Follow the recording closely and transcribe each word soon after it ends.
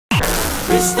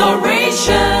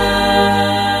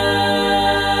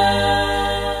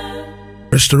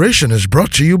Restoration is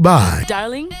brought to you by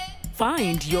Darling,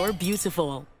 find your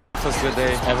beautiful. First good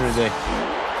day, every day.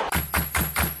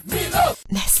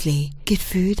 Nestle, good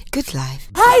food, good life.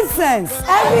 Hisense,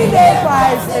 everyday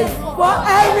prices for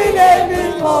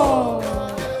everyday people.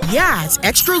 Yes,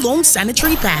 extra long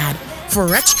sanitary pad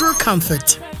for extra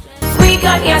comfort. We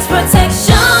got Yes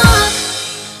Protection.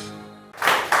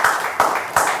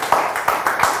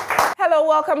 Hello,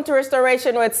 welcome to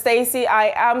Restoration with Stacy.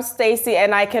 I am Stacy,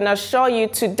 and I can assure you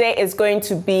today is going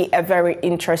to be a very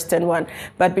interesting one.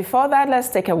 But before that, let's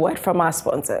take a word from our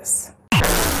sponsors.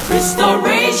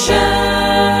 Restoration.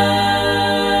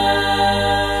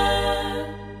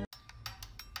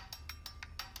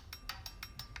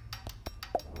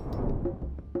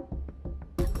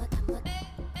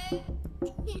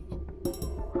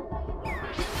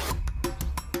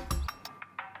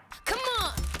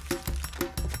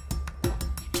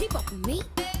 Keep up with me.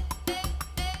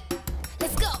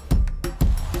 Let's go.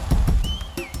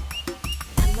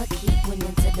 I'ma keep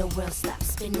winning till the world stops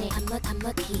spinning.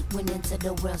 I'ma keep winning till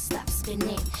the world stops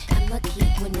spinning. I'ma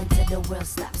keep winning till the world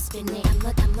stops spinning.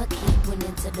 I'ma keep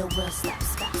winning till the world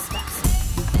stops.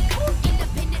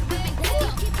 Independent women, let's go.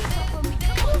 Keep up with me,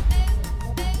 come on.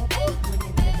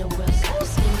 Winning till the world stops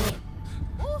spinning.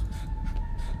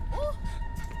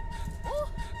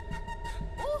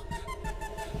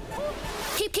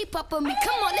 Keep up with me,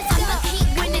 come on, let's go. I'ma keep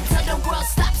winning till the world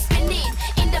stops spinning.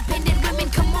 Independent women,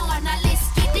 come on, now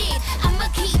let's get it. I'ma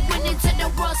keep winning till the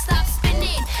world stops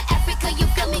spinning. Africa, you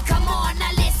feel me? Come on,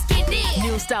 now let's get it.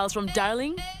 New styles from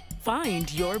Darling,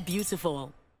 find your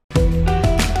beautiful.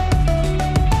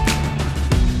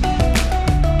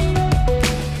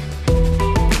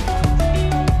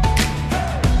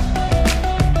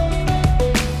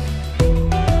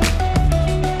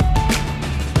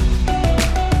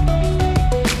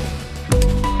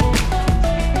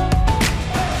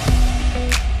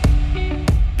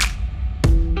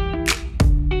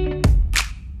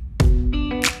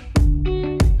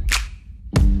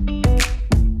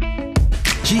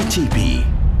 GTP,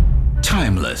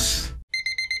 timeless.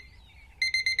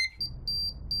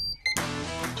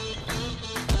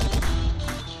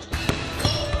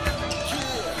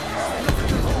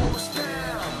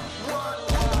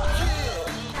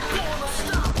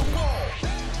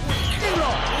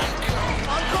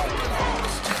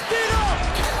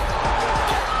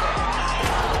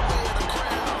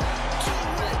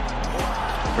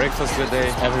 Breakfast good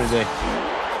day, every day.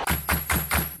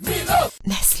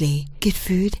 Nestle, good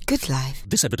food, good life.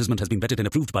 This advertisement has been vetted and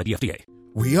approved by the FDA.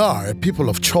 We are a people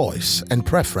of choice and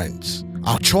preference.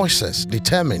 Our choices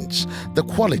determines the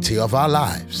quality of our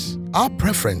lives. Our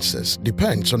preferences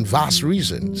depends on vast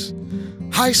reasons.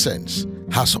 Hisense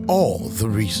has all the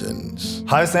reasons.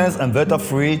 Hisense Inverter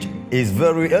Fridge is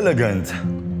very elegant.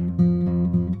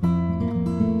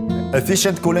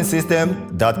 Efficient cooling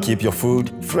system that keep your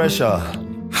food fresher.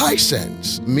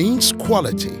 Hisense means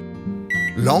quality.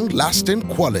 Long-lasting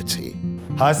quality.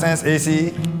 Hisense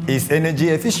AC is energy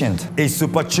efficient. It's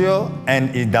super chill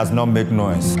and it does not make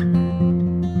noise.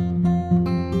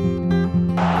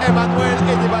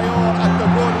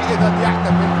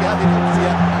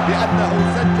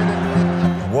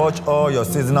 Watch all your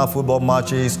seasonal football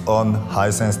matches on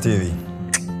Hisense TV.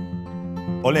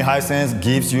 Only Hisense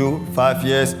gives you 5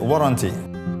 years warranty.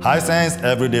 Hisense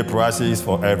everyday prices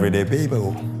for everyday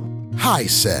people.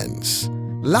 Hisense.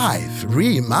 Life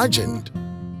reimagined.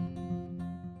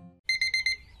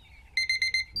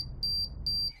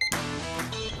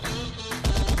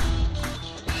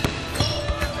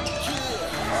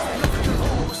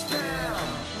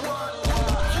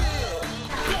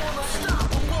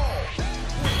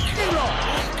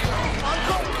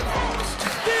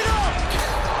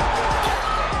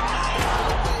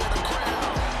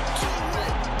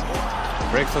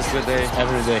 Breakfast good day,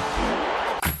 every day.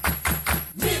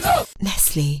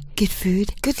 Nestle, good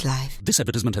food, good life. This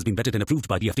advertisement has been vetted and approved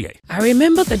by the FDA. I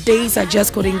remember the days I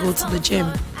just couldn't go to the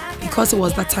gym because it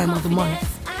was that time of the month.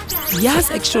 Yes,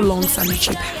 extra long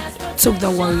sanitary pad took the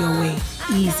worry away.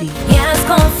 Easy. Yes,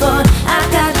 comfort, I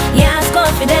got. Yes,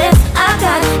 confidence, I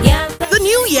got. Yes. The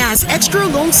new Yas Extra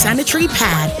Long Sanitary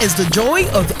Pad is the joy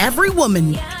of every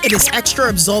woman. It is extra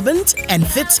absorbent and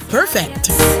fits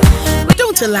perfect.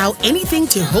 Don't allow anything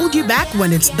to hold you back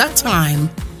when it's that time.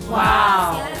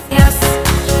 Wow. Yes,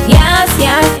 yes,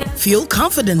 yes. Feel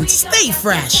confident, stay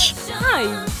fresh.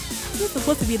 Hi. Is it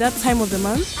supposed to be that time of the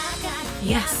month?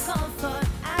 Yes. I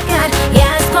got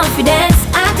yes, confidence,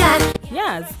 I got.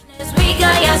 Yes. We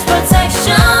got yes,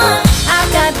 protection, I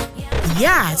got.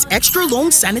 Yas Extra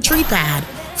Long Sanitary Pad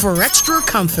for extra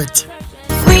comfort.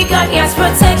 We got gas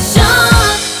protection.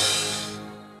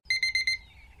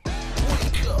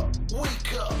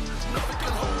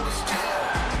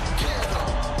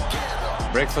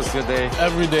 Breakfast good day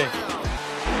every day.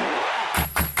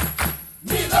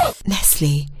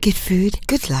 Nestle. Good food,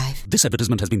 good life. This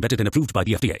advertisement has been vetted and approved by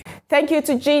the FDA. Thank you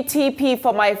to GTP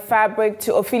for my fabric,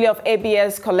 to Ophelia of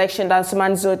ABS Collection,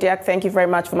 Dansuman Zodiac. Thank you very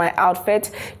much for my outfit.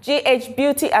 GH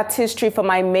Beauty Artistry for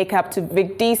my makeup, to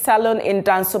Vic D Salon in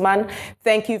Dansuman.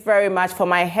 Thank you very much for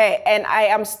my hair. And I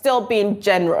am still being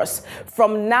generous.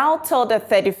 From now till the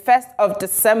 31st of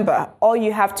December, all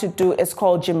you have to do is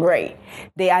call Jim Ray.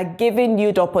 They are giving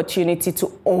you the opportunity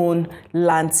to own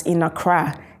lands in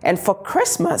Accra. And for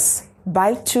Christmas,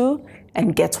 buy 2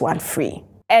 and get 1 free.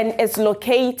 And it's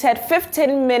located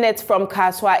 15 minutes from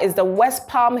Kaswa, is the West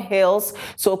Palm Hills.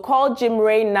 So call Jim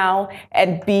Ray now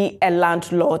and be a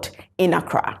landlord in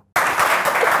Accra.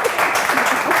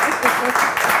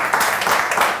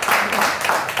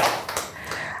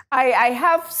 I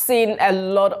have seen a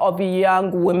lot of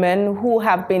young women who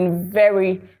have been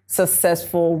very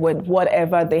successful with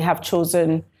whatever they have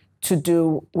chosen to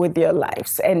do with their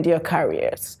lives and their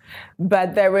careers.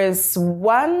 But there is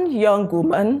one young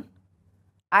woman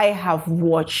I have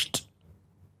watched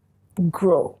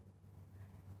grow.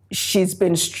 She's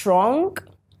been strong,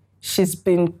 she's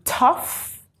been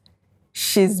tough,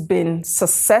 she's been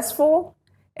successful,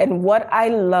 and what I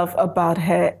love about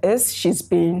her is she's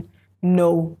been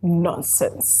no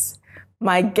nonsense.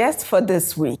 My guest for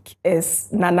this week is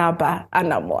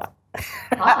Anamoah.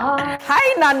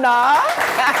 Hi, Nana.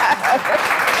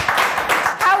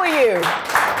 How are you?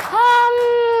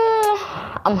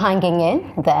 I'm hanging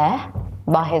in there,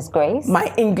 by His grace.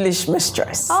 My English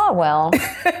mistress. Oh, well,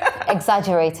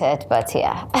 exaggerated, but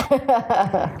yeah.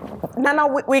 Nana,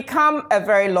 we come a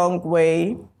very long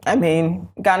way. I mean,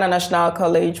 Ghana National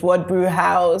College, Ward Brew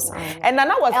House. And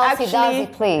Nana was Elsie,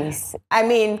 please. I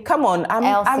mean, come on.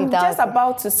 I'm just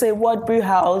about to say Ward Brew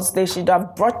House. They should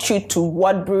have brought you to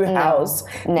Ward Brew House.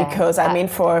 No. Because, I mean,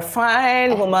 for a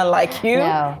fine woman like you,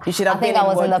 you should have been in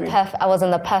Ward Brew. I was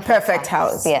in the perfect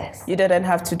house. Yes. You didn't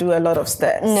have to do a lot of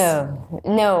stairs. No,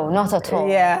 not at all.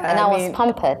 Yeah. And I was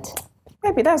pampered.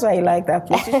 Maybe that's why you like that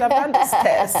place. You should have done the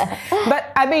stairs.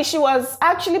 But, I mean, she was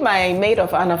actually my maid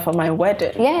of honor for my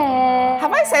wedding. Yeah.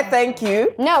 Have I said thank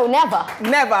you? No, never.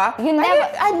 Never? You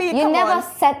never. You never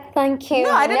said thank you.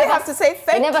 No, I didn't have to say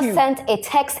thank you. You never sent a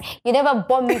text. You never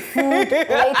bought me food later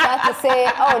to say,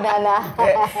 oh, Nana.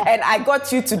 And I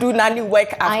got you to do nanny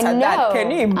work after that.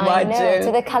 Can you imagine? I know.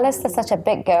 To the Calista, such a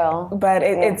big girl. But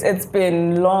it's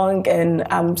been long, and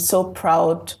I'm so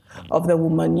proud of the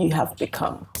woman you have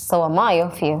become. So am I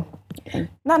of you.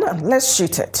 Nana, let's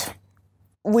shoot it.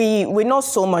 We know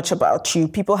so much about you.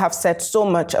 People have said so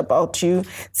much about you.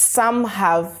 Some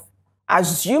have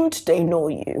assumed they know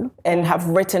you and have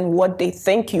written what they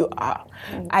think you are.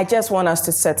 I just want us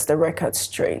to set the record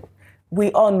straight. We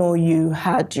all know you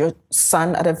had your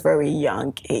son at a very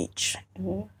young age.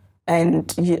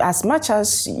 And as much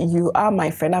as you are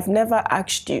my friend, I've never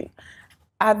asked you,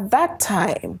 at that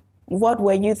time, what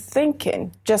were you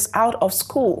thinking just out of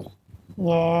school?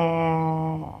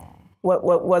 Yeah.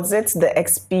 What was it the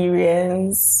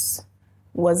experience?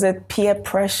 Was it peer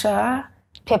pressure?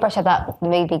 Peer pressure that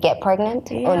made me get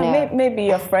pregnant? Yeah, or no? Maybe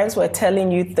your friends were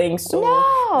telling you things, so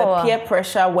the peer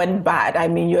pressure went bad. I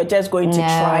mean, you're just going to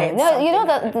try it. No, you know,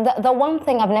 the one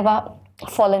thing I've never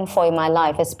fallen for in my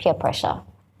life is peer pressure.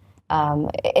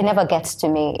 It never gets to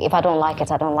me. If I don't like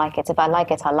it, I don't like it. If I like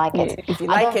it, I like it. If you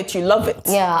like it, you love it.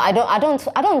 Yeah, I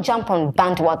don't jump on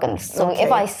bandwagons. So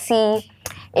if I see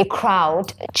a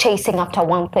crowd chasing after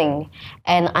one thing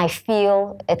and I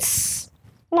feel it's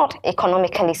not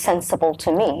economically sensible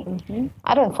to me,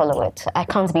 I don't follow it. I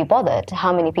can't be bothered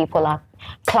how many people are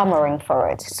clamoring for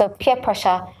it. So peer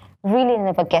pressure really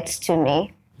never gets to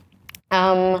me.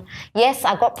 Yes,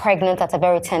 I got pregnant at a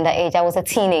very tender age. I was a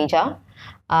teenager.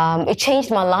 It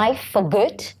changed my life for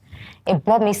good. It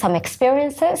brought me some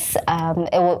experiences.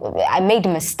 I made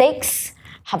mistakes.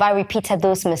 Have I repeated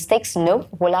those mistakes? No.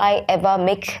 Will I ever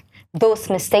make those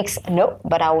mistakes? No.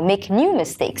 But I will make new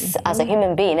mistakes. As a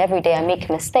human being, every day I make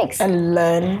mistakes. And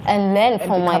learn. And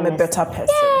from my mistakes. Become a better person.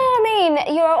 Yeah, I mean,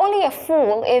 you're only a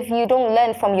fool if you don't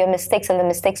learn from your mistakes and the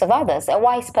mistakes of others. A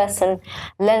wise person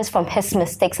learns from his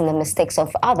mistakes and the mistakes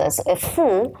of others. A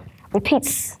fool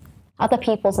repeats other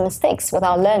people's mistakes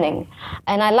without learning.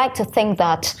 And I like to think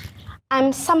that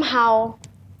I'm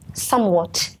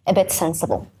somewhat a bit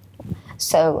sensible.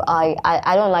 So I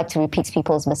don't like to repeat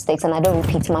people's mistakes, and I don't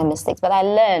repeat my mistakes, but I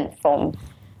learn from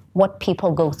what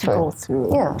people go through.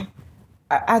 Yeah.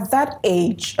 At that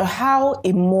age, how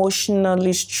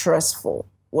emotionally stressful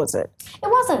was it? It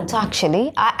wasn't,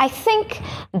 actually. I think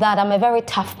that I'm a very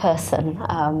tough person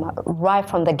right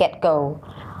from the get-go.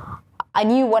 I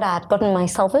knew what I had gotten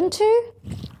myself into.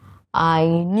 I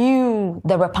knew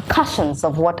the repercussions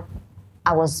of what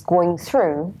I was going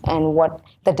through and what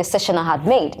the decision I had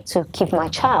made to keep my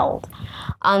child.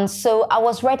 And so I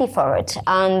was ready for it.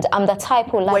 And I'm the type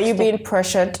who likes Were you being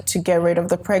pressured to get rid of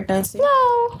the pregnancy?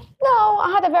 No. I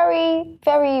had a very,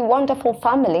 very wonderful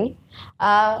family.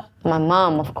 My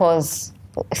mom, of course,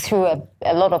 threw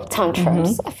a lot of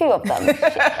tantrums, a few of them.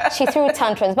 She threw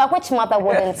tantrums, but which mother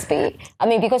wouldn't be? I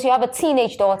mean, because you have a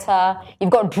teenage daughter,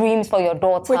 you've got dreams for your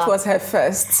daughter. Which was her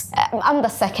first? I'm the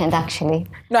second, actually.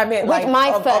 No, I mean, like,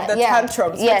 of the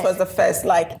tantrums, which was the first?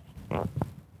 Like,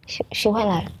 she went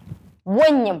like,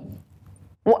 William,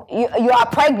 you are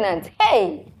pregnant.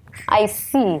 Hey, I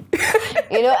see.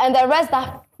 And the rest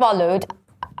that followed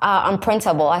are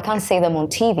unprintable. I can't say them on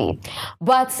TV.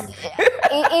 But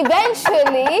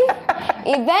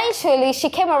eventually, she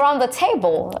came around the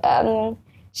table.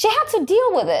 She had to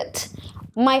deal with it.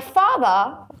 My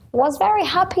father was very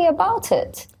happy about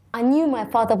it. I knew my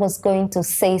father was going to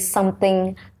say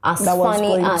something as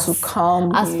funny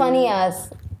as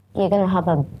you're going to have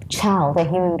a child, a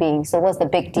human being. So what's the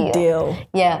big deal?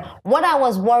 Yeah. What I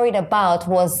was worried about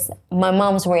was my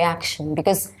mom's reaction,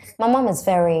 because my mom is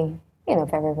very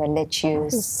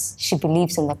religious. She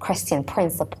believes in the Christian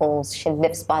principles. She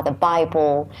lives by the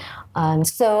Bible.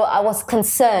 So I was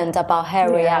concerned about her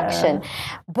reaction.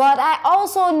 But I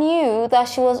also knew that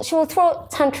she would throw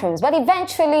tantrums, but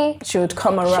eventually she would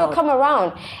come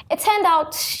around. It turned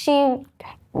out she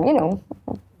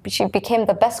became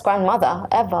the best grandmother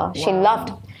ever. Wow. She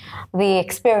loved the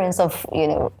experience of,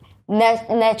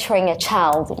 nurturing a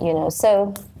child,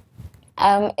 So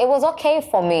it was okay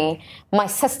for me. My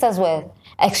sisters were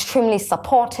extremely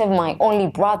supportive. My only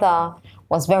brother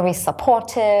was very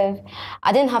supportive.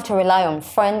 I didn't have to rely on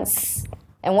friends.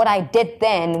 And what I did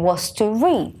then was to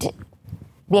read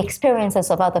the experiences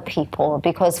of other people,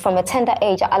 because from a tender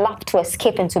age, I loved to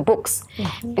escape into books,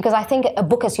 because I think a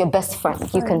book is your best friend.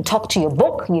 You can talk to your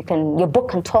book, your book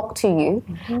can talk to you.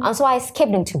 And so I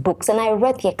escaped into books, and I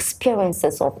read the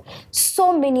experiences of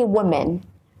so many women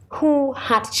who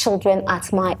had children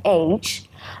at my age,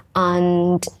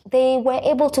 and they were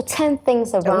able to turn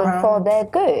things around for their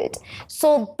good.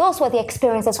 So those were the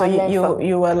experiences I learned from.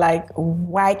 You were like,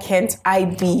 why can't I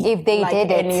be if they like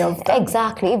did any it? Of them?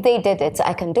 Exactly. If they did it,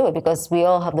 I can do it, because we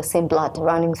all have the same blood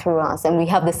running through us, and we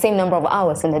have the same number of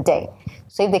hours in a day.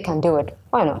 So if they can do it,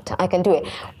 why not? I can do it.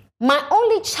 My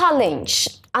only challenge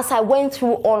as I went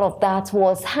through all of that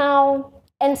was how,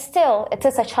 and still it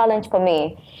is a challenge for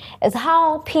me, is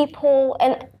how people,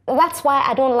 and that's why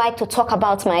I don't like to talk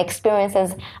about my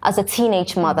experiences as a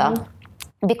teenage mother,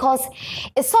 because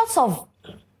it sort of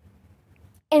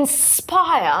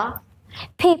inspire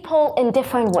people in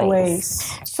different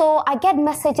ways. So I get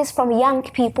messages from young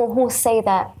people who say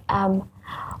that I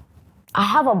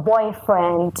have a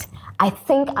boyfriend, I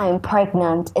think I'm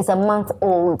pregnant, is a month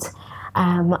old,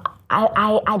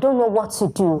 I don't know what to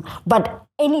do, but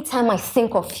anytime I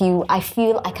think of you, I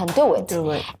feel I can do it.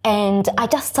 And I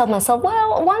just tell myself,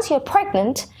 well, once you're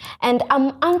pregnant, and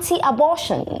I'm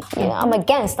anti-abortion, I'm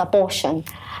against abortion.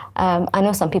 I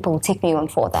know some people will take me on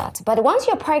for that. But once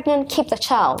you're pregnant, keep the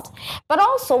child. But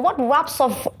also, what wraps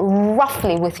up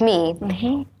roughly with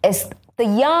me is the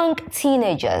young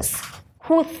teenagers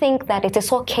who think that it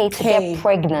is okay to get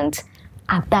pregnant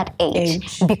at that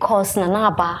age because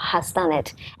Nanaba has done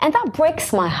it. And that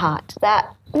breaks my heart.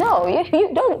 That no,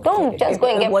 you don't just go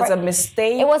and get pregnant. It was a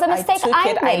mistake. It was a mistake.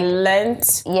 I learned.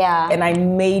 And I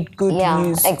made good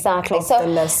use exactly. of the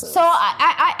lesson. So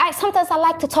I sometimes I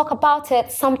like to talk about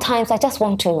it. Sometimes I just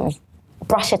want to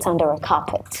brush it under a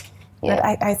carpet. But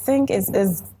I think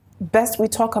it's best we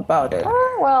talk about it.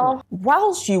 Well,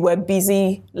 whilst you were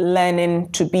busy learning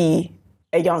to be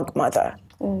a young mother,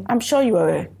 I'm sure you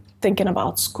were thinking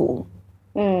about school.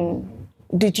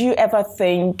 Did you ever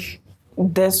think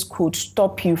this could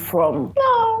stop you from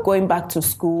going back to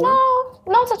school?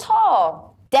 No, not at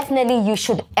all. Definitely you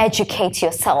should educate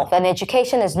yourself, and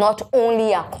education is not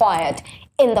only acquired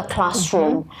in the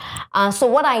classroom. So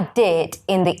what I did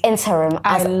in the interim...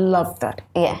 I love that.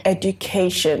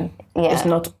 Education is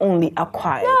not only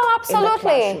acquired. No,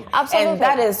 absolutely. Absolutely. And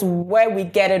that is where we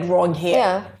get it wrong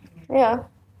here. Yeah.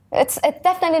 It's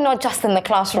definitely not just in the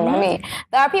classroom. I mean,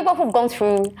 there are people who've gone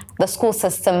through the school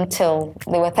system till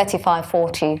they were 35,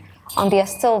 40, and they are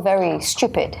still very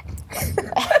stupid.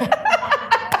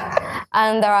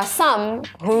 And there are some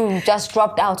who just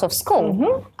dropped out of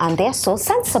school, and they're so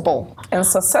sensible. And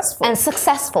successful. And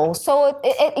successful. So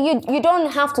you don't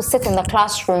have to sit in the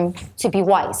classroom to be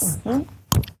wise.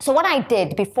 So what I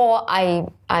did before I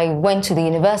went to the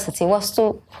university was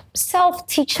to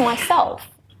self-teach myself.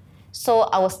 So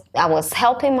I was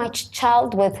helping my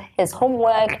child with his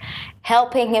homework,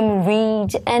 helping him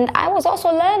read, and I was also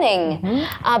learning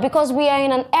because we are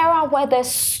in an era where there's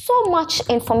so much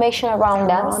information around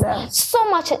us, so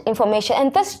much information,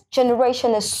 and this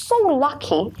generation is so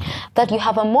lucky that you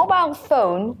have a mobile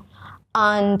phone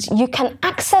and you can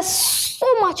access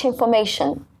so much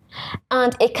information,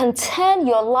 and it can turn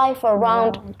your life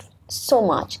around so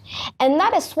much. And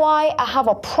that is why I have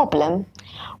a problem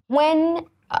when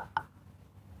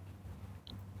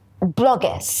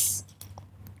bloggers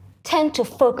tend to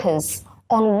focus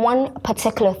on one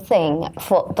particular thing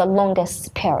for the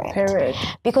longest period.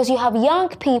 Because you have young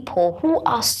people who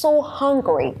are so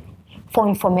hungry for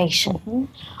information,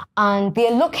 and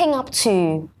they're looking up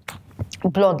to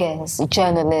bloggers,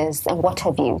 journalists, and what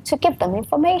have you to give them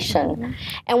information.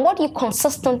 And what you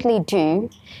consistently do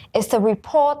is to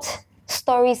report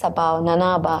stories about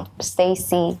Anamoah,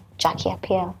 Stacey, Jackie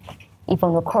Appiah,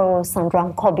 Yvonne Okoro, Sandra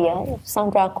Nkobia.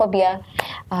 Sandra Nkobia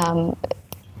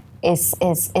is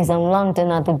in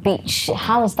London at the beach.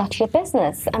 How is that your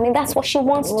business? I mean, that's what she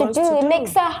wants to do. It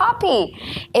makes her happy.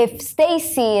 If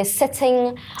Stacey is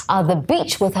sitting at the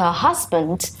beach with her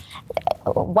husband,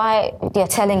 why they're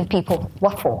telling people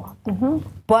what for?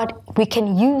 But we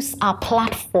can use our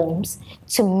platforms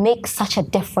to make such a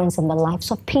difference in the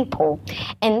lives of people.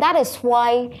 And that is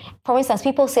why, for instance,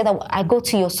 people say that I go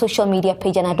to your social media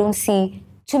page and I don't see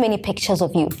too many pictures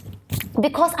of you.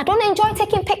 Because I don't enjoy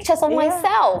taking pictures of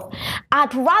myself.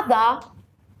 I'd rather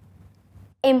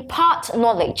impart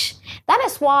knowledge. That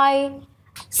is why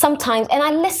sometimes, and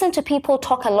I listen to people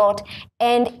talk a lot,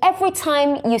 and every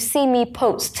time you see me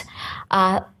post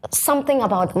something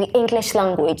about the English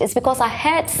language, it's because I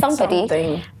heard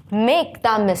somebody make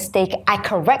that mistake, I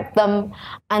correct them,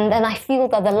 and then I feel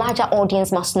that the larger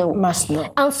audience must know.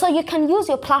 And so you can use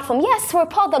your platform, yes, to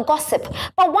report the gossip,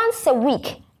 but once a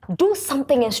week, do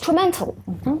something instrumental.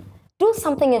 Do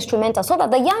something instrumental so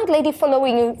that the young lady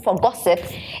following you for gossip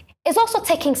is also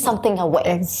taking something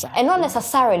away. And not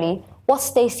necessarily what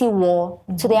Stacey wore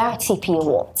to the RTP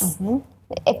Awards.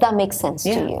 If that makes sense to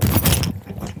you.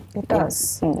 It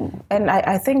does. And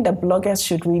I think the bloggers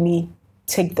should really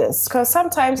take this, because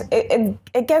sometimes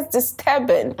it gets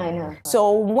disturbing. I know.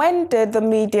 So when did the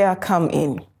media come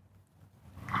in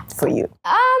for you?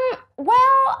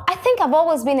 Well, I think I've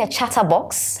always been a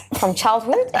chatterbox from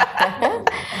childhood.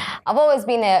 I've always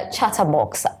been a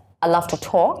chatterbox. I love to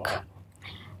talk.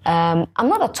 I'm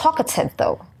not a talkative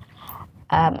though.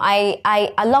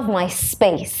 I love my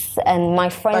space and my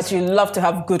friends. But you love to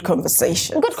have good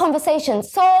conversations. Good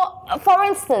conversations. So, for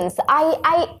instance,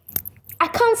 I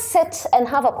can't sit and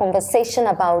have a conversation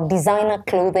about designer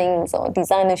clothing or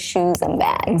designer shoes and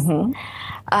bags.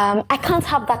 I can't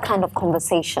have that kind of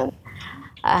conversation.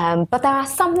 But there are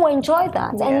some who enjoy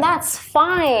that, and that's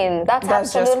fine. That's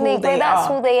absolutely great. That's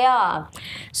who they are.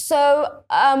 So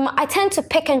I tend to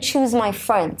pick and choose my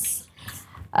friends.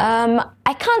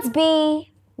 I can't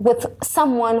be with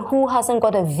someone who hasn't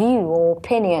got a view or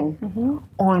opinion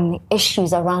on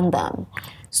issues around them.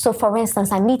 So, for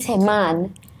instance, I meet a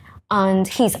man, and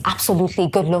he's absolutely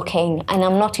good looking, and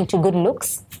I'm not into good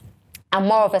looks. I'm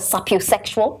more of a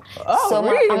sapiosexual. So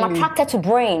really? I'm attracted to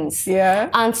brains.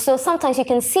 And so sometimes you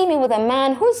can see me with a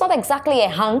man who's not exactly a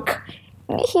hunk.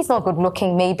 He's not good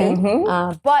looking, maybe.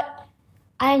 But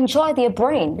I enjoy their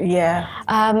brain.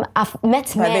 I've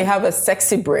met men. But they have a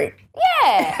sexy brain.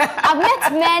 I've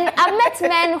met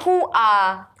men who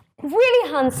are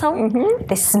really handsome.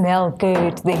 They smell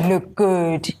good. They look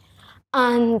good.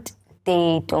 And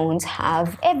they don't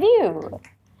have a view.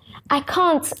 I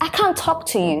can't talk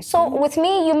to you. So with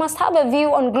me, you must have a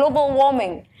view on global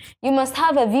warming. You must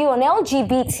have a view on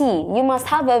LGBT. You must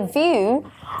have a view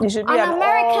on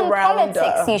American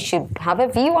politics. You should have a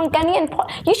view on Ghanaian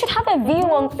politics. You should have a view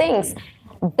on things.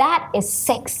 That is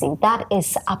sexy. That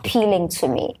is appealing to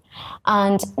me.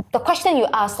 And the question you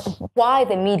asked, why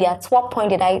the media? At what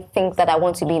point did I think that I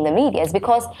want to be in the media? Is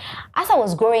because as I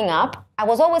was growing up, I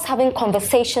was always having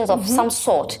conversations of some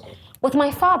sort with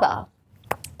my father.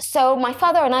 So my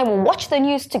father and I will watch the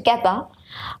news together,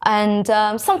 and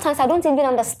sometimes I don't even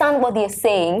understand what they're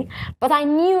saying, but I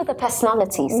knew the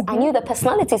personalities. I knew the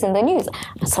personalities in the news.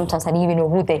 Sometimes I didn't even know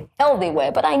who the hell they were,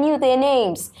 but I knew their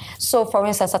names. So, for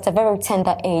instance, at a very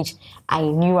tender age, I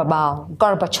knew about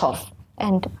Gorbachev,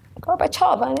 and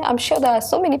Gorbachev. And I'm sure there are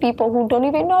so many people who don't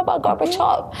even know about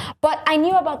Gorbachev. But I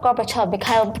knew about Gorbachev,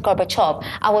 Mikhail Gorbachev.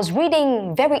 I was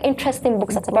reading very interesting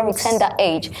books at a very tender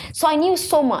age. So I knew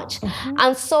so much.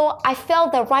 And so I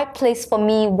felt the right place for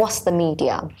me was the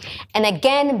media. And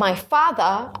again, my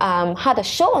father had a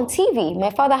show on TV. My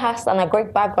father has a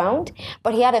great background,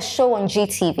 but he had a show on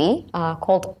GTV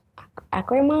called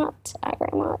Agreement.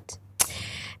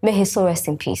 May his soul rest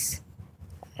in peace.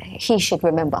 He should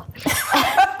remember.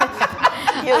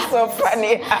 You're so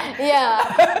funny. Yeah.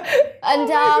 And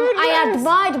I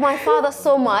admired my father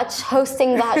so much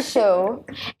hosting that show.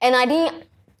 And I didn't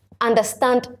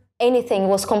understand anything. It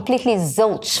was completely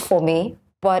zilch for me.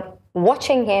 But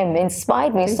watching him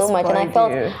inspired me so much. And I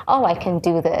felt, oh, I can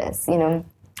do this, you know.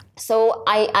 So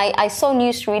I saw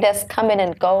newsreaders come in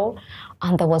and go.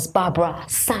 And there was Barbara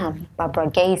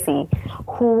Gazy,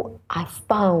 who I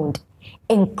found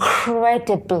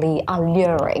incredibly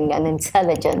alluring and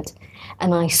intelligent.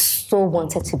 And I so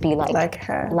wanted to be like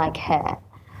her.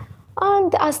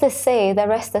 And as they say, the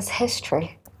rest is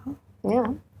history.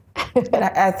 Yeah.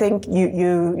 But I think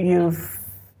you've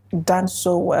done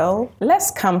so well.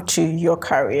 Let's come to your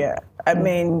career. I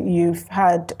mean, you've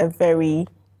had a very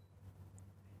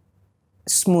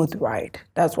smooth ride.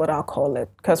 That's what I'll call it.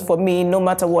 Because for me, no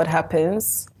matter what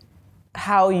happens,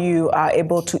 how you are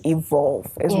able to evolve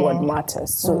is what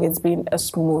matters. So it's been a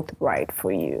smooth ride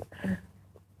for you.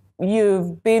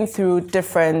 You've been through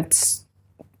different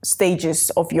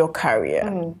stages of your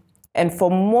career. And for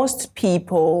most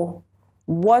people,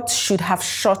 what should have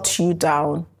shut you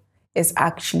down is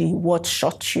actually what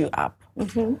shut you up.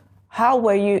 How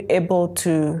were you able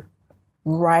to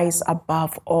rise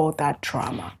above all that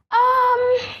drama?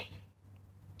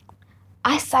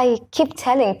 As I keep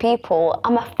telling people,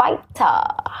 I'm a fighter.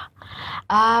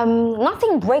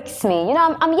 Nothing breaks me. You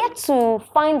know, I'm yet to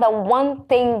find the one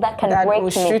thing that can break me.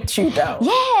 That will shoot you down.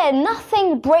 Yeah,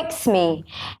 nothing breaks me.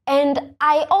 And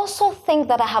I also think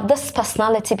that I have this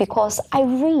personality because I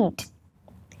read.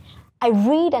 I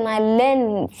read and I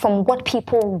learn from what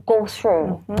people go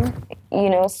through. You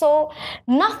know, so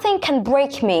nothing can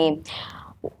break me.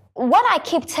 What I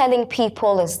keep telling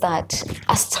people is that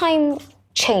as time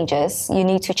changes, you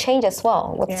need to change as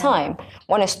well with time.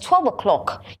 When it's 12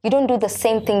 o'clock, you don't do the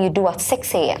same thing you do at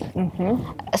 6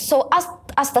 a.m. So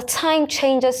as the time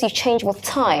changes, you change with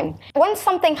time. When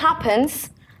something happens,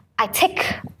 I take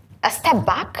a step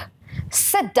back,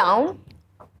 sit down,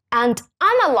 and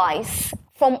analyze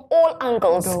from all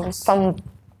angles, from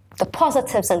the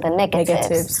positives and the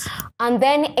negatives. And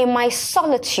then in my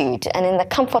solitude and in the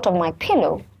comfort of my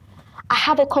pillow, I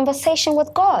have a conversation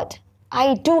with God.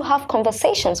 I do have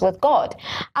conversations with God.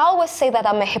 I always say that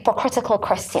I'm a hypocritical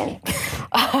Christian.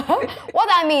 What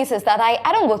that means is that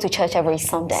I don't go to church every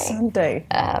Sunday.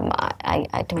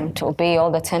 I don't obey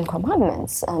all the 10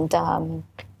 commandments. And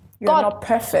You're not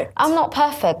perfect. I'm not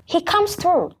perfect. He comes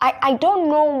through. I don't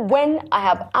know when I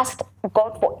have asked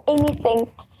God for anything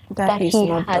that he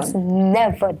has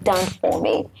never done for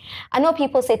me. I know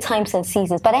people say times and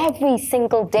seasons, but every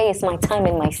single day is my time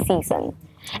and my season.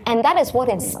 And that is what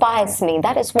inspires me.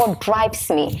 That is what drives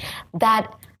me.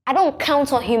 That I don't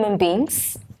count on human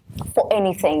beings for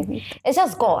anything. It's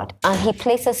just God. And he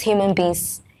places human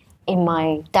beings in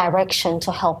my direction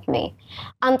to help me.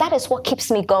 And that is what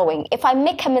keeps me going. If I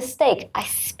make a mistake, I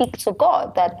speak to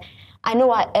God that I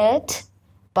know I erred,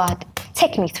 but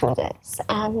take me through this.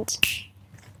 And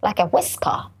like a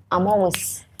whisker, I'm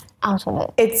always out of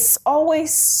it. It's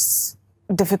always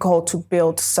difficult to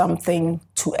build something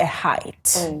to a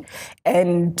height.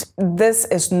 And this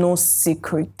is no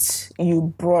secret.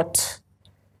 You brought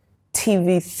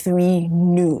TV3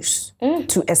 News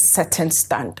to a certain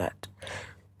standard.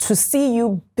 To see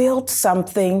you build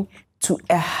something to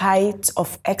a height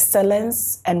of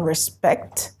excellence and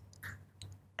respect,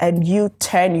 and you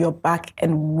turn your back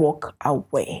and walk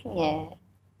away. Yeah.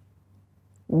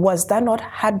 Was that not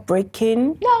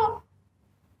heartbreaking?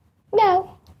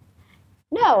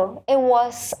 No, it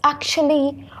was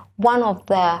actually one of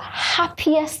the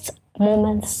happiest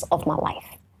moments of my life.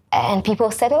 And people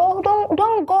said, oh,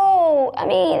 don't go. I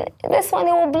mean, this one,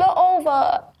 it will blow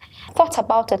over. Thought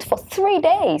about it for 3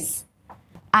 days.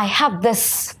 I have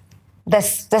this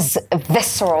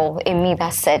visceral in me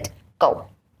that said, go.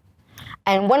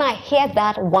 And when I hear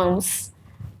that once,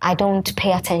 I don't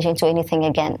pay attention to anything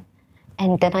again.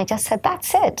 And then I just said,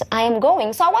 that's it. I am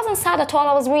going. So I wasn't sad at all.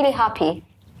 I was really happy.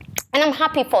 And I'm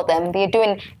happy for them. They're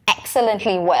doing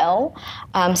excellently well.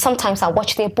 Sometimes I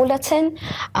watch their bulletin,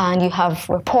 and you have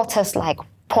reporters like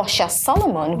Portia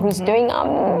Solomon, who's doing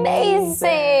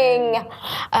amazing.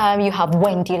 You have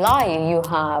Wendy Lai, you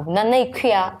have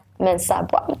Nanaikuya Mensa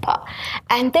Brampa.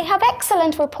 And they have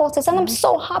excellent reporters, and I'm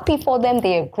so happy for them.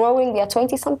 They are growing. They are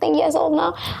 20-something years old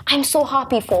now. I'm so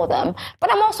happy for them.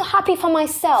 But I'm also happy for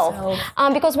myself.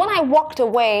 Because when I walked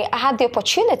away, I had the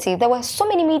opportunity. There were so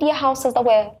many media houses that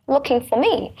were looking for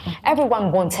me.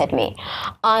 Everyone wanted me.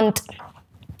 And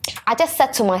I just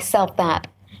said to myself that,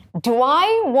 do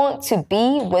I want to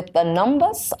be with the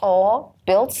numbers or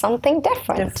build something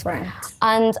different?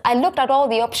 And I looked at all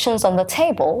the options on the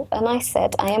table and I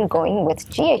said, I am going with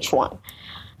GH1.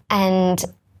 And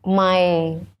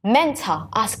my mentor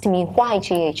asked me, why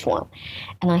GH1?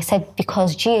 And I said,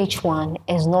 because GH1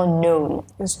 is not known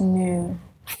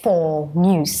for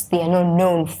news. They are not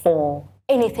known for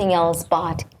anything else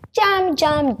but jam.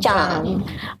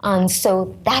 And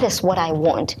so that is what I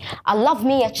want. I love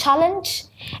me a challenge,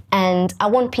 and I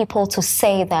want people to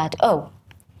say that, oh,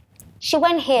 she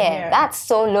went here, that's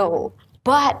so low,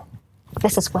 but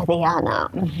this is where they are now.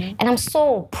 And I'm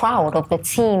so proud of the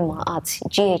team at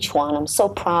GH1. I'm so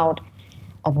proud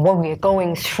of what we're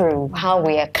going through, how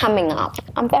we are coming up.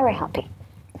 I'm very happy.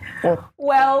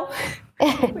 Well,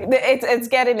 it's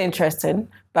getting interesting,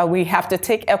 but we have to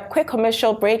take a quick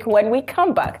commercial break. When we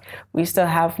come back, we still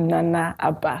have Nana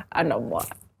Abba Anamoah.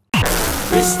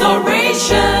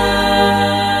 Restoration.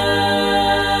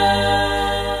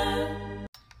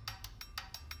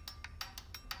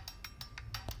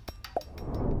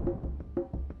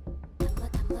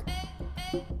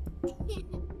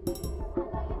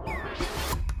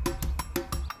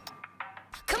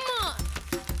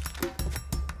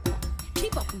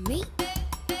 Me?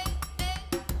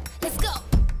 Let's go.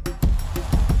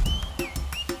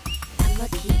 I'ma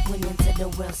keep winning till the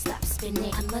world stops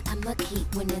spinning. I'ma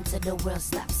keep winning till the world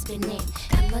stops spinning.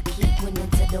 I'ma keep winning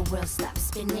till the world stops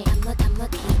spinning. I'ma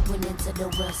keep winning till the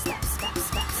world stops.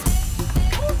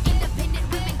 Independent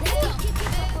women, let's go. Keep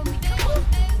up on me, come on.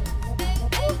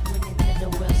 Winning till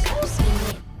the world stops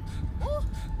spinning.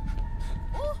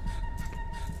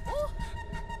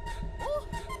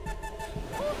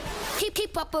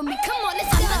 Keep up with me, come on,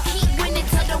 let's go. I'ma keep winning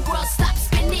till the world stops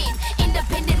spinning.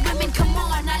 Independent women, come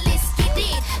on, now let's get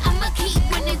it. I'ma keep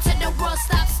winning till the world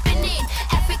stops spinning.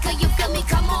 Africa, you feel me,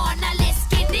 come on, now let's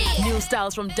get it. New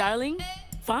styles from Darling,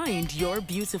 find your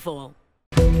beautiful.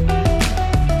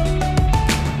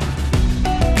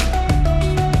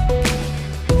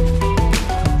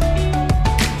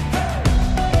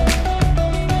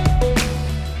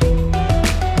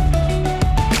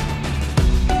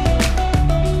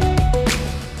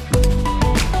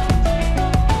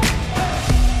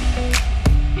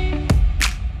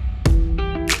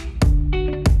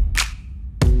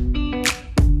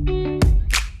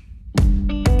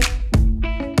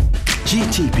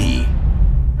 GTP,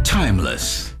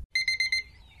 timeless.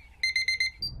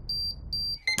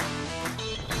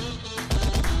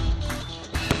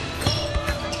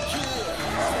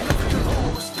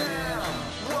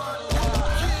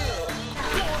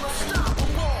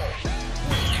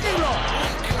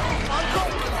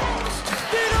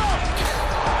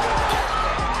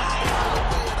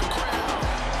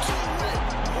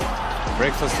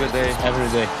 Breakfast good day, every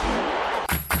day.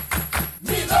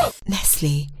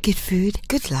 Nestle. Good food,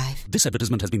 good life. This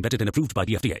advertisement has been vetted and approved by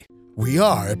the FDA. We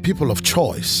are a people of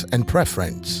choice and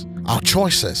preference. Our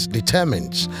choices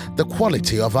determines the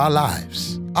quality of our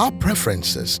lives. Our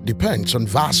preferences depends on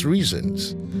vast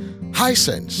reasons.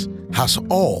 Hisense has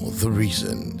all the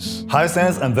reasons.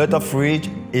 Hisense Inverter Fridge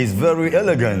is very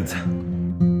elegant.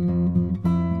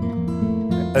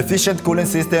 Efficient cooling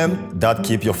system that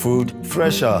keep your food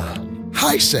fresher.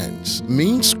 Hisense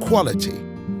means quality.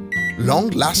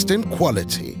 Long-lasting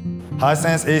quality.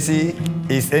 Hisense AC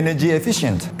is energy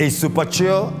efficient. It's super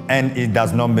chill and it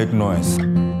does not make noise.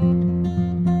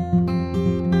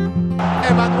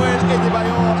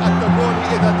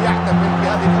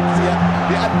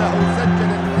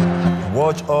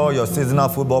 Watch all your seasonal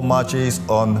football matches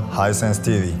on Hisense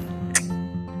TV.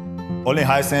 Only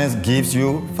Hisense gives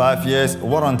you 5 years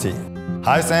warranty.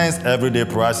 Hisense everyday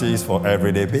prices for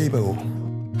everyday people.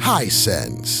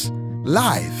 Hisense.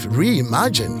 Life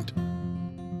reimagined.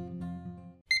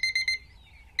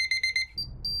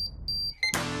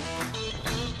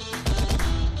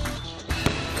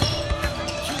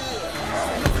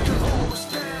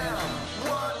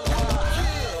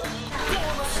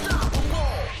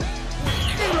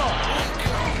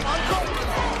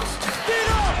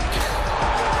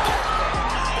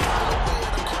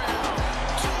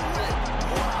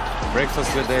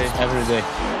 Breakfast good day, every day.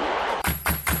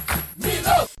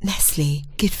 Nestle.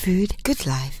 Good food, good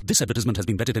life. This advertisement has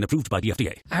been vetted and approved by the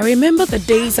FDA. I remember the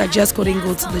days I just couldn't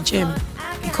go to the gym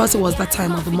because it was that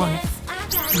time of the month.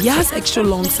 Yas Extra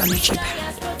Long Sanitary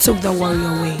Pad took the worry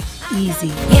away. Easy.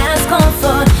 Yes,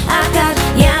 comfort, I got.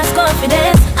 Yes,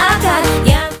 confidence, I got.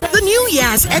 Yes. The new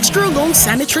Yas Extra Long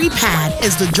Sanitary Pad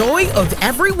is the joy of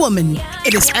every woman.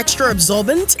 It is extra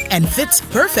absorbent and fits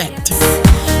perfect.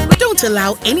 Don't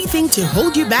allow anything to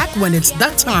hold you back when it's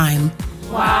that time.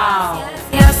 Wow.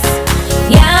 Yes,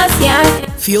 yes,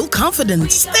 yes. Feel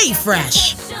confident, stay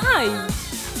fresh. Hi.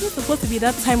 Is it supposed to be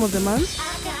that time of the month?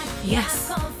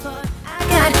 Yes. I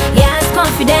got. Yes,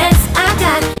 confidence, I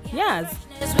got. Yes.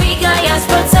 We got yes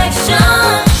protection.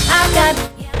 I got.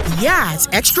 Yas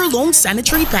Extra Long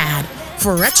Sanitary Pad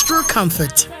for extra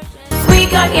comfort. We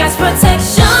got yes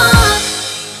protection.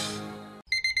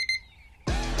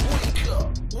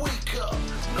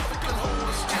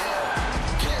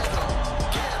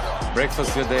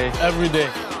 Breakfast good day, every day.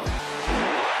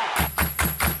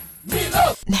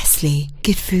 Nestle.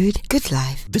 Good food, good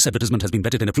life. This advertisement has been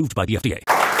vetted and approved by the FDA.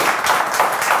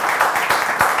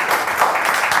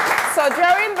 So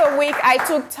during the week, I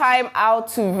took time out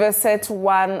to visit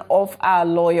one of our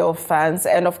loyal fans.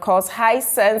 And of course,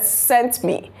 Hisense sent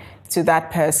me to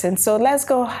that person. So let's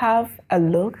go have a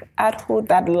look at who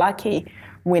that lucky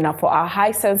winner for our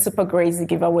Hisense Super Crazy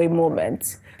giveaway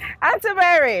moment. Auntie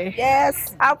Mary.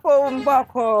 Yes. Apple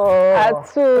Mboko.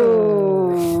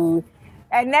 Atu.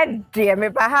 And that dear me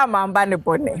bahama mbane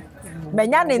bone.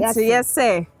 Menya nti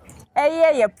yese.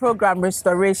 Eye program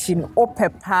restoration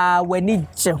opepa weni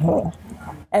je ho.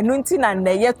 Enu nti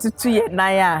na ye tutu ye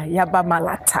nan a yaba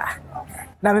malata.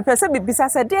 Na me pese bibisa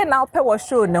se de na ope wo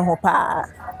show ne ho pa.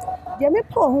 Ye me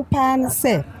po ho pa ne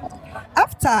se.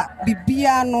 After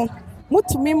bibia no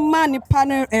mutumi ma nipa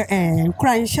no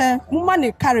kransha mu ma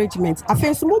encouragement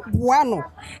afenso mu boa no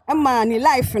e ma ni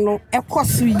life no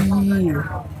ekoso yi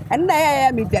and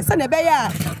na me dey say na be ya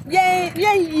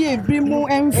ye brimu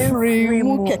free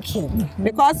mu keke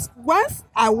because once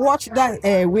I watch that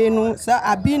way no so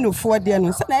I be no for there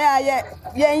no so na ye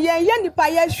nipa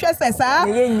ye hwe se sa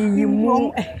ye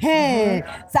mu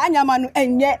sa nyama no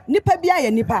enye nipa bia ye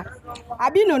nipa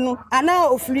abi no ana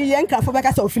ofiri ye nkrafo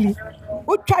beka sa ofiri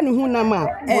utwa ne hu na ma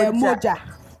moja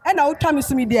ena utwa me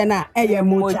sumi de na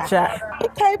moja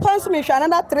okay pass me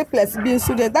another 3+ being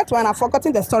so that one I've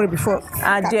forgotten the story before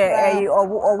and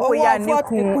owo ya ne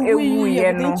ku ewu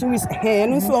ye no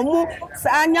no so mu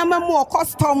sa nyama mu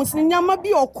customs nyama bi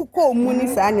okuko mu ni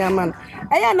sa nyama no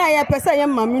eya na ye pese ye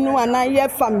mama no ana ye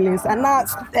families ana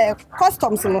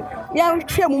customs no ya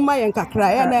hwe mu ma ye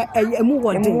nkakra ya na emu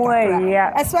wodi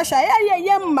nkakra especially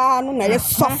ye ma no na ye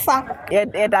sofa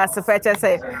ye da se feche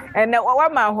say and wa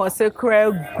ma ho se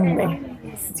kra gume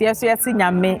yes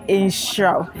nyame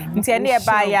inshow nti ene e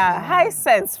ba ya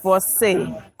Hisense for say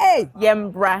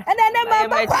yembra and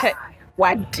then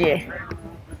what dear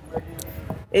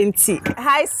nti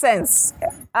Hisense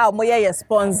mo ye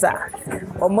sponsor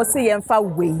o mo se yemfa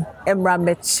we emra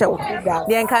mechew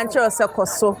de enka nche o se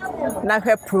koso na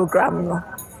hwe program no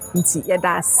nti ye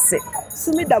da se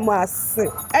sumi da mo ase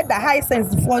e da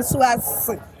Hisense for so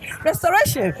ase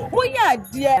restoration mo ya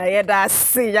dia ye da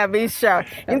se ya be sure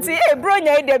nti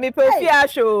bronya ide me pe fi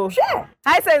asho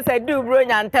Hisense do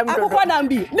bronya ntem do akoko na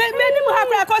mbi me ni mo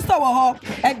ha costa wo ho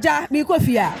eja mi ko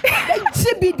fi a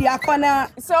be the akona.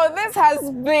 So this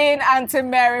has been Auntie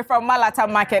Mary from Malata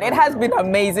Market. It has been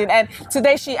amazing, and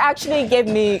today she actually gave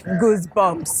me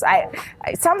goosebumps. I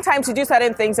sometimes you do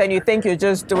certain things and you think you're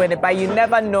just doing it, but you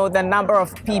never know the number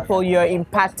of people you're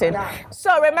impacting.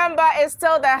 So remember, it's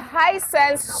still the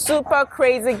Hisense Super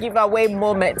Crazy giveaway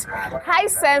moment.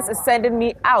 Hisense is sending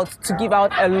me out to give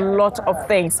out a lot of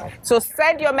things. So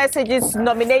send your messages,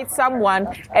 nominate someone,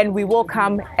 and we will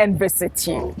come and visit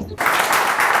you.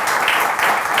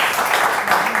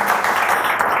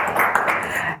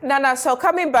 Nana, so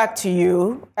coming back to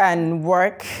you and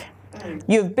work,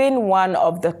 you've been one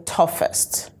of the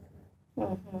toughest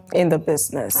in the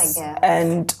business. I guess.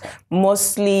 And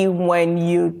mostly when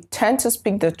you tend to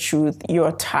speak the truth, you're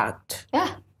attacked.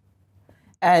 Yeah.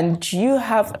 And you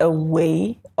have a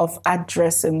way of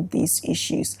addressing these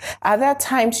issues. Are there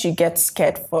times you get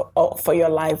scared for your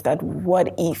life that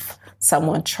what if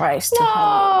someone tries to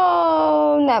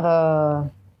harm you? No,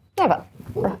 never. Never.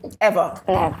 Ever?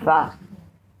 Never.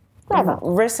 Never.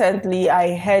 Recently,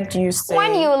 I heard you say...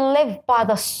 When you live by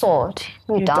the sword,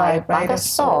 you die by the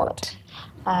sword.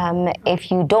 If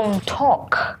you don't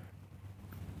talk,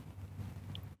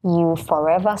 you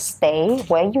forever stay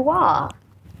where you are.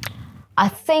 I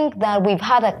think that we've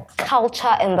had a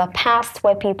culture in the past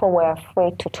where people were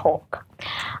afraid to talk.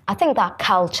 I think that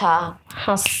culture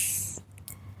has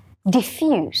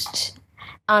diffused,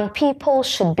 and people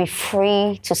should be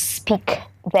free to speak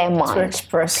their mind. To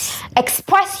express.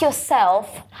 Express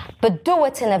yourself, but do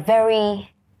it in a very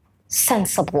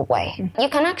sensible way. You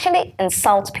can actually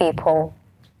insult people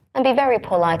and be very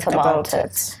polite about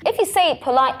it. If you say it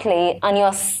politely and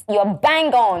you're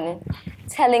bang on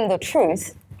telling the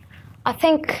truth, I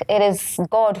think it is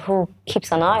God who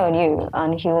keeps an eye on you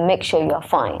and he will make sure you're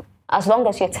fine, as long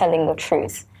as you're telling the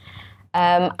truth.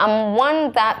 I'm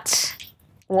one that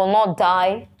will not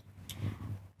die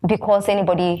because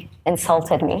anybody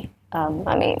insulted me.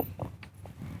 I mean,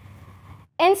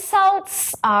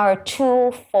 insults are a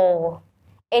tool for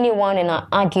anyone in an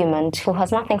argument who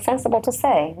has nothing sensible to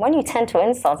say. When you tend to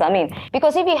insult, I mean,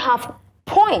 because if you have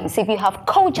points, if you have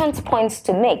cogent points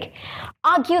to make,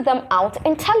 argue them out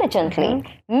intelligently.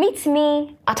 Meet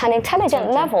me at an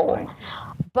intelligent level.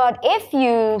 But if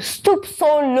you stoop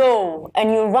so low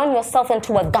and you run yourself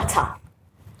into a gutter,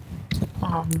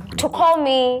 to call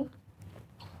me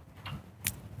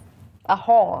a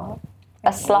whore, a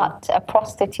slut, a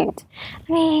prostitute.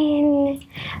 I mean,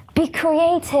 be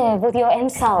creative with your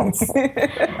insults.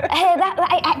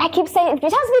 I keep saying,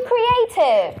 just be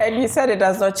creative. And you said it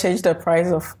does not change the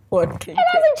price of what cake. It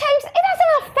doesn't change, it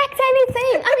doesn't affect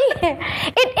anything. I mean,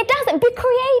 it doesn't. Be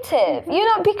creative,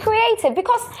 be creative,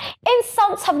 because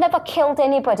insults have never killed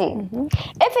anybody.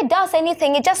 If it does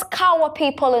anything, it just cower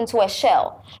people into a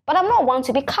shell. But I'm not one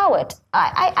to be coward.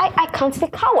 I can't be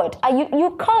coward.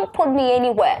 You can't put me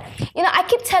anywhere. I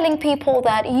keep telling people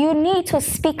that you need to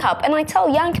speak up. And I tell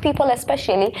young people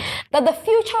especially that the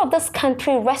future of this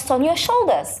country rests on your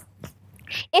shoulders.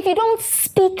 If you don't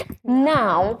speak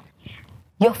now,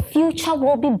 your future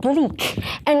will be bleak.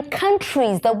 And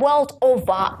countries the world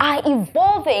over are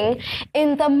evolving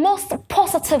in the most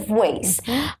positive ways.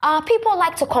 People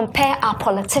like to compare our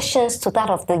politicians to that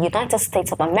of the United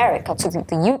States of America, to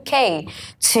the UK,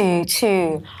 to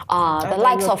the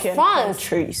likes of France.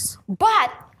 Countries.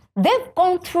 But they've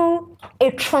gone through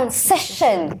a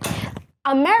transition.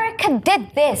 America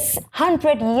did this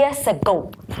 100 years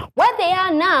ago. Where they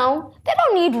are now, they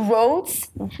don't need roads,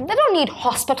 they don't need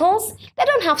hospitals, they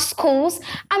don't have schools.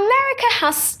 America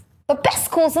has the best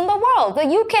schools in the world. The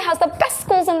UK has the best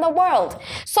schools in the world.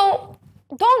 So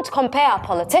don't compare our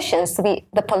politicians to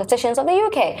the politicians of the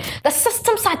UK. The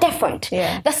systems are different.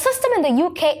 Yeah. The system in the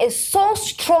UK is so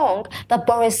strong that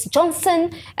Boris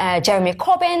Johnson, Jeremy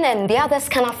Corbyn, and the others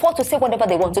can afford to say whatever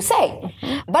they want to say.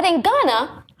 But in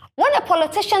Ghana, when a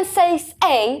politician says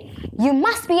A, you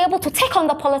must be able to take on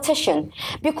the politician,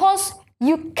 because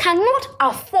you cannot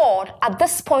afford at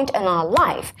this point in our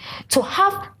life to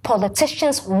have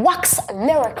politicians wax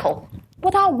lyrical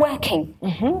without working.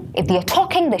 If they're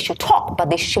talking, they should talk, but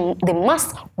they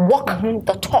must walk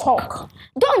the talk.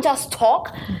 Don't just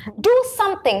talk, do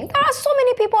something. There are so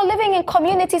many people living in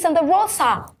communities and the roads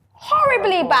are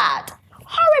horribly bad.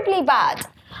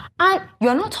 And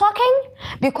you're not talking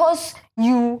because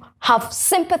you have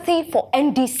sympathy for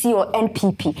NDC or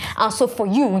NPP. And so for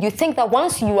you think that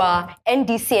once you are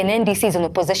NDC and NDC is in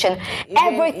opposition,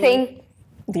 everything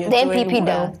the NPP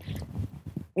does.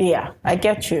 Yeah, I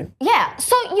get you. Yeah,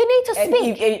 so you need to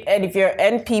speak. And if you're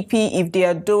NPP, if they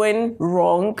are doing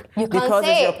wrong, because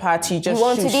it's your party, just you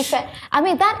want to defend. I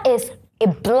mean, that is a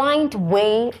blind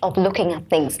way of looking at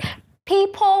things.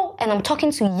 People, and I'm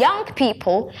talking to young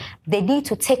people, they need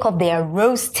to take off their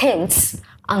rose tints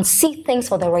and see things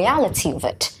for the reality of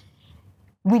it.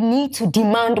 We need to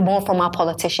demand more from our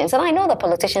politicians. And I know the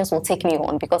politicians will take me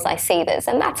on because I say this,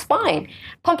 and that's fine,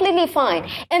 completely fine.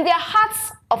 In their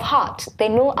hearts of heart, they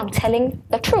know I'm telling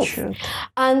the truth.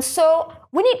 And so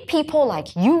we need people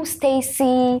like you,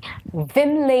 Stacey,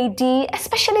 Vim Lady,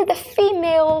 especially the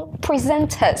female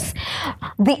presenters,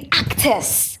 the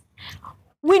actors.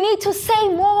 We need to say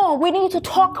more. We need to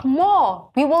talk more.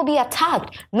 We will be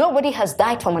attacked. Nobody has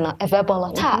died from a verbal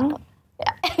attack.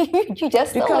 You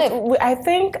just don't live. I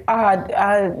think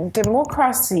our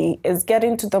democracy is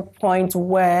getting to the point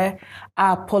where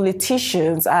our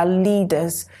politicians, our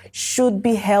leaders, should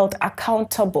be held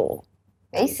accountable.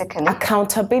 Basically.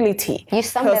 Accountability. You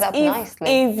summed it up nicely.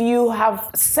 If you have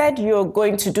said you're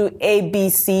going to do A, B,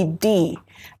 C, D,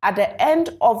 at the end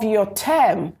of your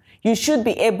term, you should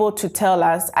be able to tell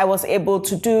us, I was able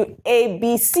to do A,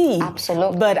 B, C.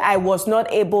 Absolutely. But I was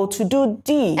not able to do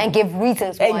D. And give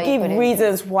reasons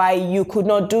why you could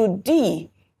not do D.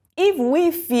 If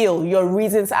we feel your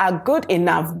reasons are good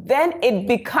enough, then it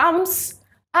becomes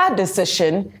our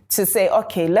decision to say,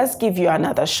 okay, let's give you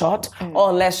another shot,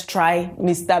 or let's try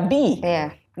Mr. B.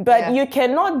 Yeah. But you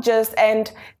cannot just,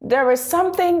 and there is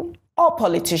something all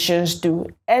politicians do,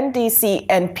 NDC,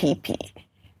 NPP.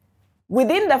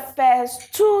 Within the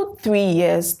first 2-3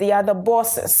 years, they are the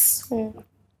bosses.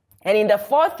 And in the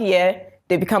 4th year,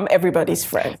 they become everybody's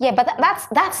friend. Yeah, but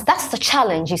that's the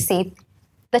challenge, you see.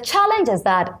 The challenge is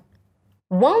that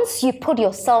once you put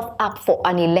yourself up for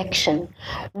an election,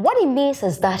 what it means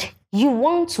is that you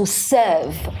want to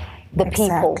serve the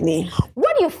people.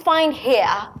 What you find here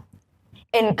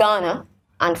in Ghana,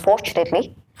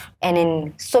 unfortunately, and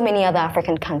in so many other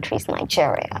African countries,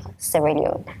 Nigeria, Sierra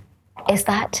Leone, is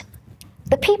that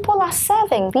the people are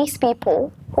serving these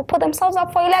people who put themselves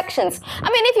up for elections. I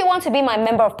mean, if you want to be my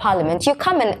member of parliament, you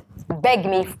come and beg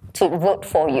me to vote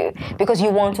for you because you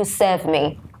want to serve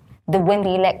me. They win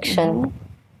the election.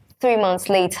 3 months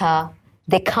later,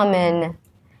 they come in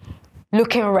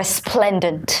looking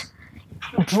resplendent,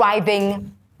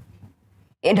 driving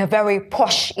in a very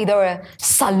posh, either a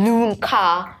saloon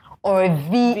car or a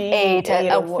V8,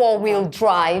 a four-wheel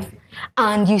drive,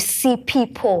 and you see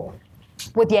people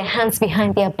with their hands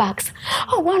behind their backs.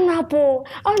 Oh,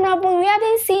 honorable, we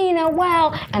haven't seen in a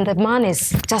while. And the man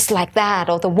is just like that,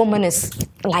 or the woman is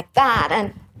like that,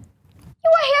 and you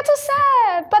are here to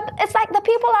serve. But it's like the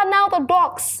people are now the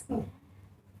dogs,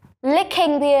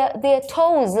 licking their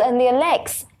toes and their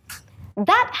legs.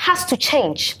 That has to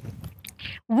change.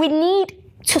 We need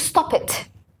to stop it.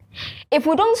 If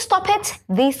we don't stop it,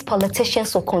 these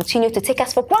politicians will continue to take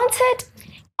us for granted.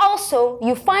 Also,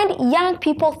 you find young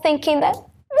people thinking that,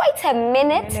 wait a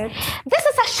minute, this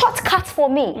is a shortcut for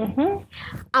me.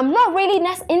 I'm not really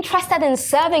interested in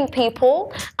serving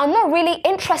people. I'm not really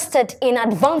interested in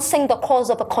advancing the cause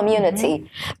of a community.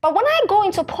 But when I go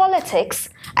into politics,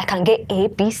 I can get A,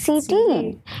 B, C,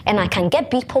 D. And I can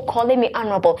get people calling me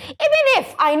honorable. Even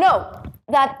if I know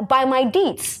that by my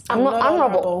deeds, I'm not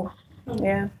honorable.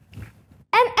 Yeah.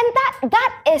 And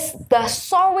that is the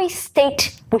sorry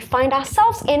state we find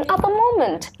ourselves in at the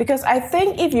moment. Because I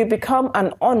think if you become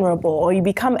an honorable or you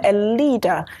become a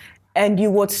leader and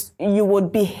you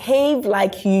would behave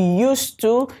like you used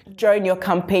to during your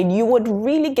campaign, you would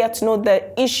really get to know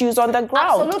the issues on the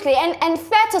ground. Absolutely. And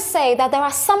fair to say that there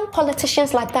are some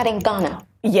politicians like that in Ghana.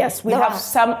 Yes, we have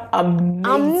some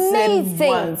amazing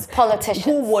ones, politicians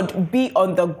who would be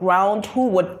on the ground, who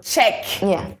would check.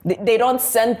 Yeah. They don't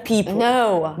send people.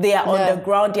 No. They are on the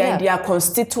ground. They are in their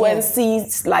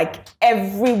constituencies. Like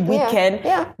every weekend,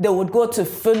 they would go to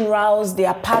funerals. They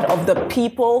are part of the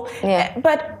people. Yeah.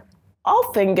 But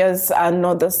all fingers are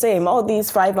not the same. All these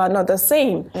 5 are not the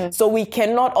same. So we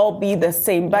cannot all be the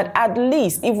same. But at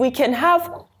least if we can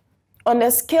have, on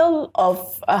a scale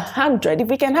of 100, if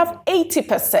we can have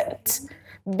 80%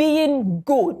 being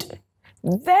good,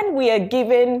 then we are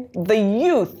giving the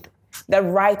youth the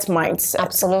right mindset.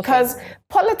 Absolutely. Because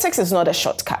politics is not a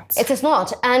shortcut. It is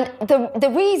not. And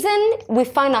the reason we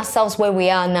find ourselves where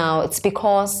we are now, it's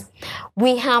because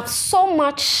we have so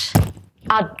much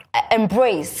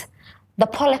embraced the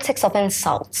politics of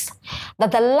insults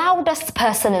that the loudest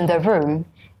person in the room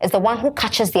is the one who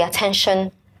catches the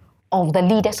attention of the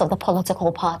leaders of the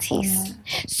political parties.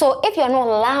 So if you're not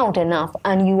loud enough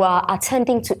and you are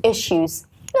attending to issues,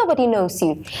 nobody knows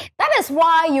you. That is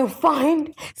why you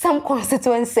find some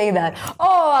constituents say that,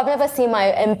 oh, I've never seen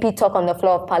my MP talk on the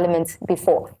floor of parliament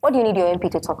before. What do you need your MP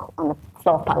to talk on the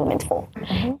floor of parliament for?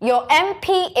 Your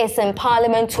MP is in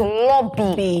parliament to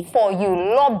lobby for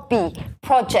you, lobby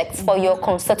projects for your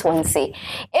constituency.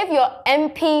 If your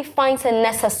MP finds it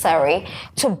necessary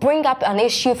to bring up an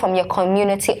issue from your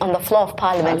community on the floor of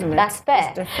parliament, that's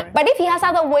fair. But if he has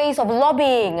other ways of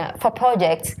lobbying for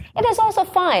projects, it is also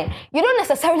fine. You don't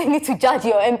necessarily need to judge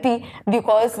your MP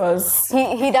because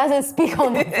he doesn't speak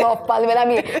on the floor of parliament. I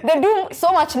mean, they do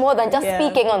so much more than just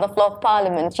speaking on the floor of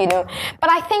parliament, you know.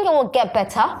 But I think it will get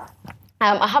better.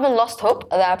 I haven't lost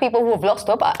hope. There are people who have lost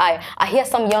hope. I hear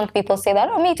some young people say that,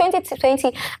 oh, me,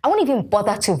 2020, I won't even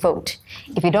bother to vote.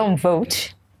 If you don't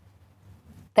vote,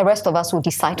 the rest of us will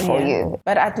decide for you.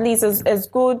 But at least it's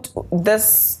good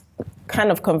this kind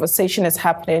of conversation is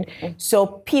happening so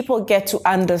people get to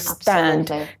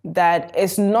understand that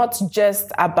it's not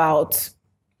just about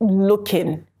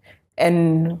looking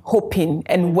and hoping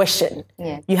and wishing.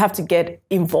 You have to get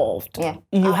involved.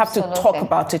 You have to talk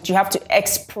about it. You have to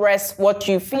express what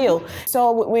you feel.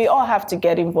 So we all have to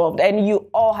get involved, and you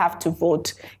all have to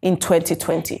vote in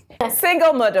 2020.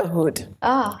 Single motherhood.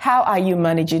 How are you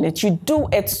managing it? You do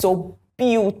it so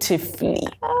beautifully.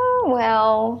 Oh,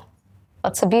 well,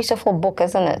 that's a beautiful book,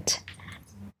 isn't it?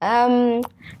 I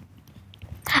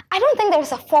don't think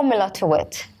there's a formula to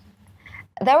it.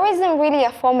 There isn't really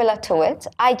a formula to it.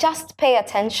 I just pay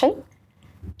attention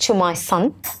to my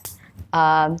son.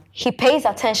 He pays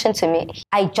attention to me.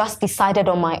 I just decided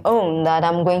on my own that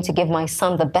I'm going to give my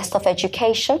son the best of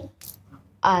education.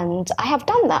 And I have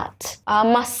done that.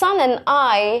 My son and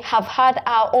I have had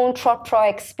our own trotro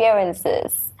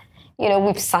experiences. You know,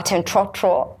 we've sat in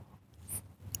trotro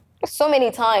so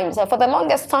many times. For the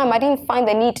longest time, I didn't find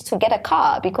the need to get a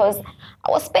car because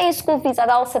I was paying school fees at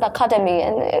Alcid Academy,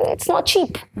 and it's not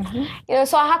cheap. You know,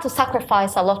 so I had to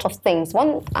sacrifice a lot of things.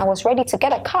 When I was ready to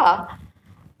get a car,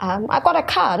 I got a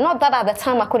car. Not that at the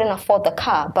time I couldn't afford the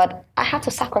car, but I had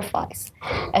to sacrifice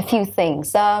a few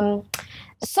things.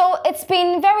 So it's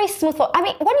been very smooth. I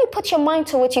mean, when you put your mind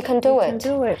to it, you can do it.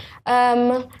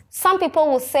 Some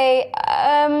people will say,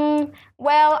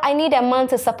 well, I need a man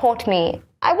to support me.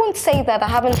 I won't say that I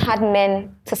haven't had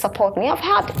men to support me. I've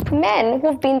had men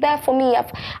who've been there for me.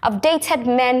 I've dated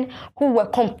men who were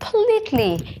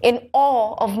completely in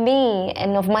awe of me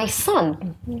and of my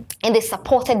son. And they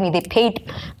supported me. They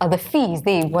paid the fees.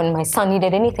 When my son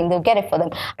needed anything, they'll get it for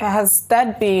them. Has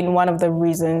that been one of the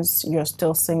reasons you're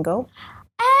still single?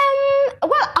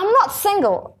 Well, I'm not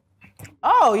single.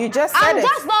 Oh, you just said I'm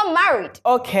just not married.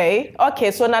 Okay,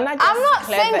 so Nana just I'm not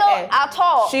single at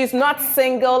all. She's not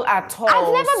single at all.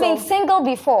 I've never been single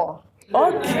before.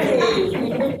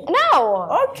 Okay.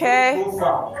 No. Okay.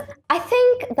 I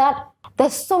think that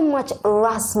there's so much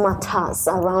razzmatazz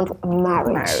around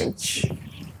marriage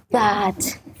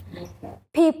that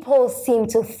people seem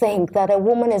to think that a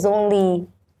woman is only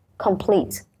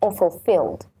complete or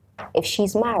fulfilled if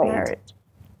she's married.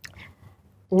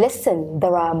 Listen,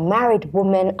 there are married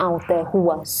women out there who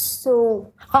are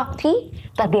so happy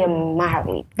that they're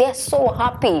married. They're so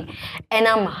happy. And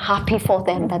I'm happy for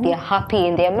them that they're happy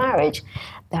in their marriage.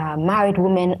 There are married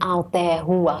women out there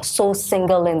who are so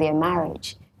single in their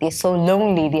marriage. They're so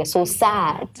lonely. They're so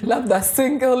sad. Love that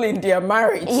single in their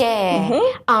marriage. Yeah.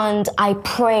 And I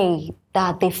pray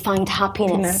that they find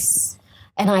happiness.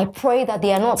 And I pray that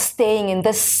they are not staying in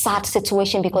this sad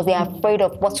situation because they are afraid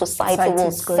of what society will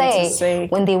say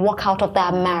when they walk out of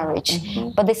that marriage.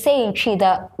 But they say in Chi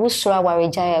that right?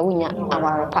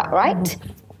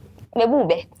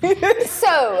 So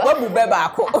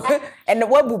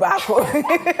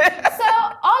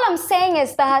all I'm saying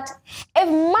is that if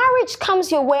marriage comes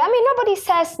your way, I mean, nobody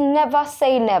says never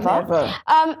say never.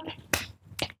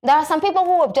 There are some people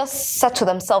who have just said to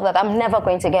themselves that I'm never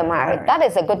going to get married. That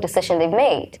is a good decision they've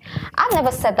made. I've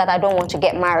never said that I don't want to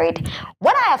get married.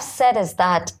 What I have said is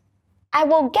that I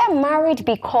will get married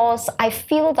because I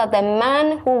feel that the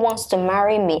man who wants to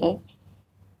marry me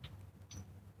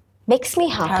makes me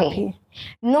happy.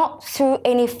 Not through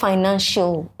any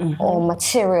financial or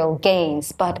material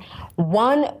gains, but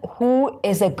one who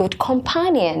is a good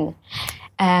companion.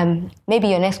 Maybe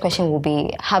your next question will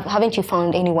be, haven't you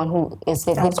found anyone who is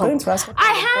a good companion?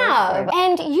 I have.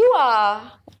 And you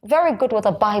are very good with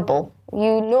the Bible.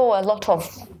 You know a lot of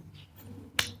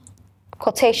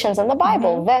quotations in the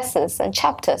Bible, verses and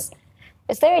chapters.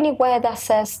 Is there anywhere that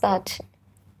says that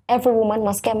every woman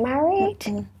must get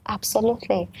married?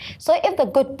 Absolutely. So if the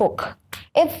good book,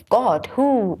 if God,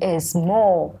 who is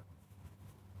more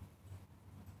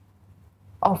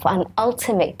of an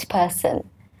ultimate person,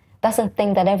 doesn't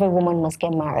think that every woman must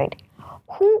get married,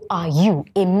 who are you,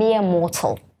 a mere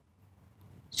mortal,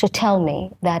 to tell me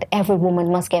that every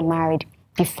woman must get married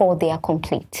before they are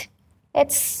complete?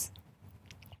 It's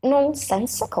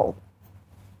nonsensical.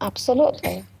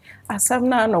 Absolutely. Well,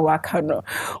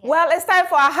 it's time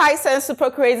for our High Sense Super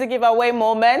Crazy giveaway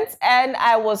moment, and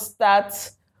I will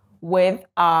start with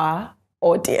our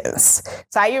audience.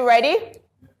 So are you ready?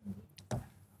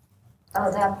 Oh,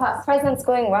 there are presents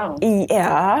going round.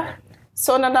 Yeah.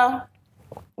 So, Nana,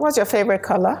 what's your favorite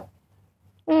color?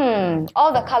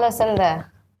 All the colors in there.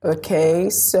 Okay,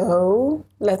 so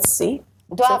let's see.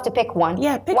 Do I have to pick one?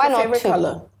 Yeah, pick Why your not favorite two?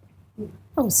 color.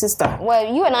 Oh, sister.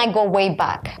 Well, you and I go way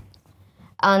back.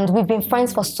 And we've been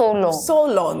friends for so long. So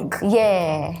long.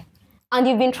 Yeah. And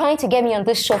you've been trying to get me on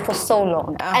this show for so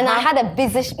long. And I had a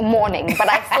busy morning, but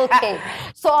I still came.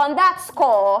 So on that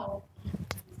score,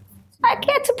 I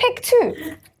get to pick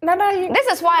two. Nana, this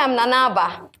is why I'm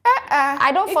Nanaba.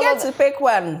 I don't follow. You get to pick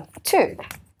one. Two.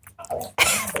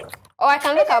 Or I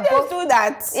can look at both. Do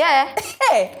that. Yeah.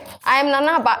 Hey. I am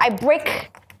Nanaba. I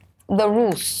break the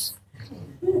rules.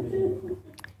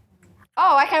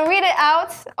 Oh, I can read it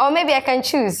out, or maybe I can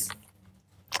choose.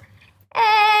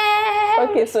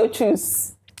 Okay, so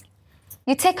choose.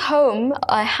 You take home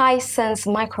a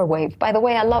Hisense microwave. By the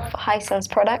way, I love Hisense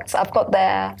products. I've got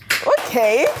their...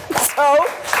 Okay,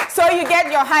 so you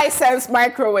get your Hisense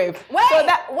microwave.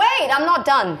 Wait, I'm not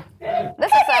done.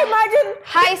 This is a imagine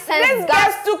Hisense this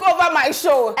gas... gas took over my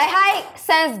show. A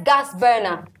Hisense gas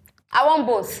burner. I want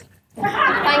both.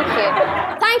 Thank you.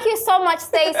 Thank you so much,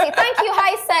 Stacey. Thank you,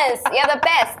 Hisense. You're the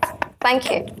best. Thank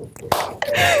you.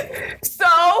 So,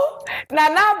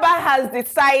 Nanaba has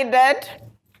decided...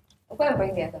 Go and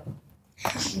bring the other.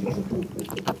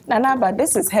 Nana, but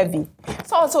this is heavy.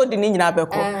 So also the ninja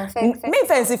beko. Me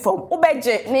fancy form.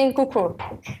 Ubeje. Me kuku.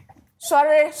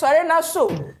 Sorry, not so.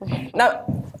 Now,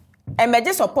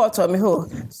 emergency support on me ho.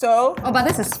 So. Oh, but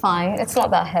this is fine. It's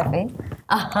not that heavy.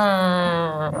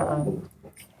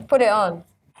 Put it on.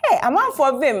 Hey, I'm on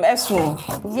for them, Esmo.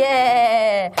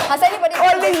 Yeah. Has anybody?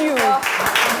 Only you.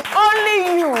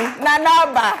 Only you,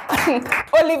 Nanaba.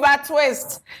 Oliver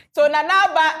Twist. So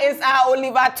Nanaba is our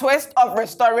Oliver Twist of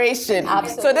restoration.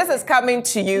 Absolutely. So this is coming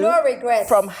to you. No regrets.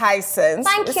 From Hisense.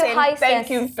 Thank you, Hisense. Thank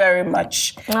you very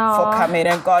much for coming,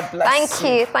 and God bless. Thank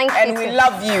you. Thank you. And we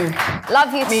love you.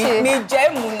 Love you too. Me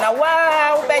jemu na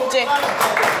wa ubeje.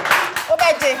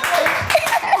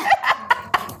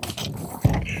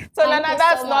 So Nana,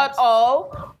 that's not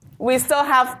all. We still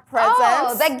have presents.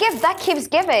 Oh, the gift that keeps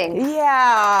giving.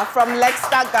 Yeah, from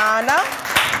Leicester, Ghana.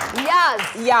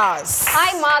 Yes.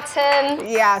 Hi, Martin.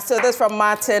 Yeah, so this is from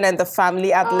Martin and the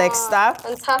family at Leicester.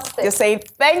 Fantastic. You're saying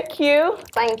thank you.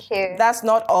 Thank you. That's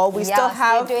not all. We still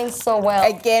have, you're doing so well.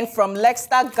 Again, from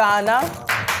Leicester, Ghana.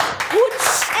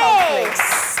 Hooch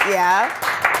Conflicts. Yeah.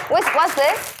 What's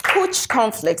this? Hooch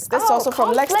Conflicts. This is also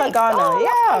from Leicester, Ghana.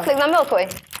 Conflicts. My milk way.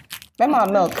 Mema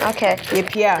milk. Okay.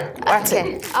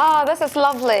 Okay. Oh, this is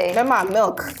lovely. Mema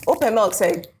milk. Open milk,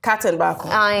 say cotton back.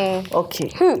 Okay.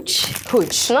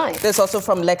 Hooch. Nice. This is also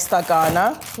from Leicester,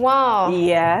 Ghana. Wow.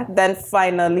 Yeah. Then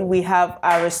finally, we have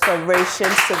our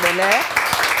restoration souvenir.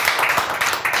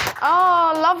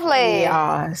 Oh, lovely.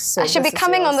 Yeah. So I should be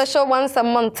coming on the show once a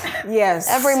month. Yes.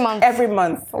 Every month. Every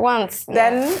month. Once.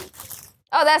 Then.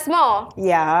 Oh, there's more.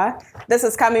 Yeah. This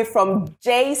is coming from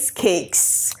Jay's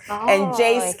Cakes. And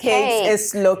Jay's Cakes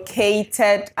is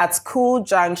located at Cool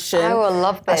Junction. I will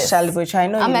love this. I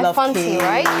know I'm you love fancy, cakes.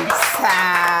 right?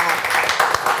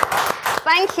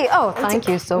 Thank you. Oh, thank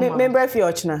you so much. Remember if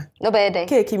you're Ochina? No bad.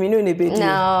 Cake, you know, no, please.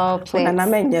 No.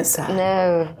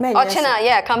 Ochina,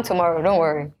 yeah, come tomorrow. Don't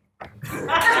worry.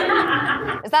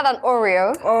 Is that an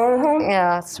Oreo?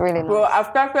 Yeah, it's really nice. Well, I've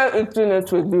started eating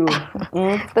it with you.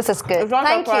 This is good.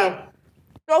 Thank you.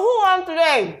 So who won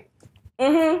today?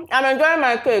 I'm enjoying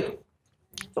my cake.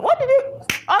 So what did you?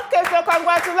 Okay, so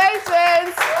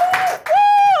congratulations.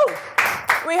 Woo!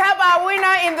 We have our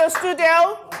winner in the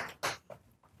studio.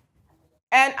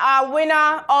 And our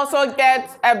winner also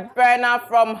gets a burner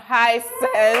from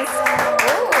Hisense.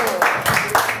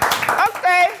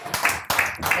 Okay.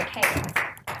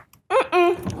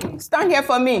 Stand here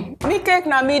for me. Me cake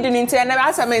na me didn't internet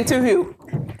as I'm interview.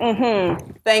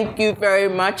 Thank you very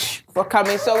much for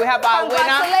coming. So we have our winner.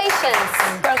 Congratulations.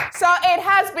 So it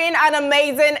has been an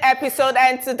amazing episode,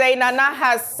 and today Nana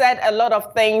has said a lot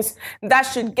of things that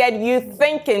should get you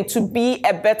thinking to be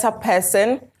a better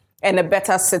person and a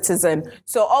better citizen.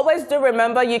 So always do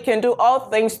remember you can do all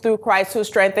things through Christ who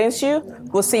strengthens you.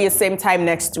 We'll see you same time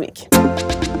next week.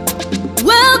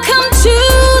 Welcome to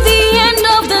the end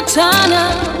of the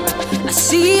tunnel. I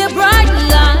see a bright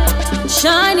light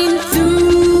shining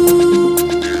through,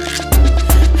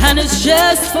 and it's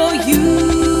just for you.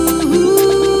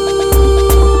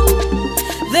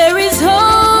 There is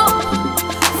hope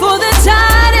for the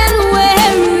tired and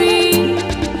weary.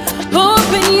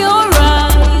 Open your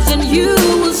eyes and you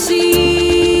will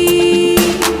see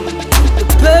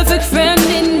the perfect friend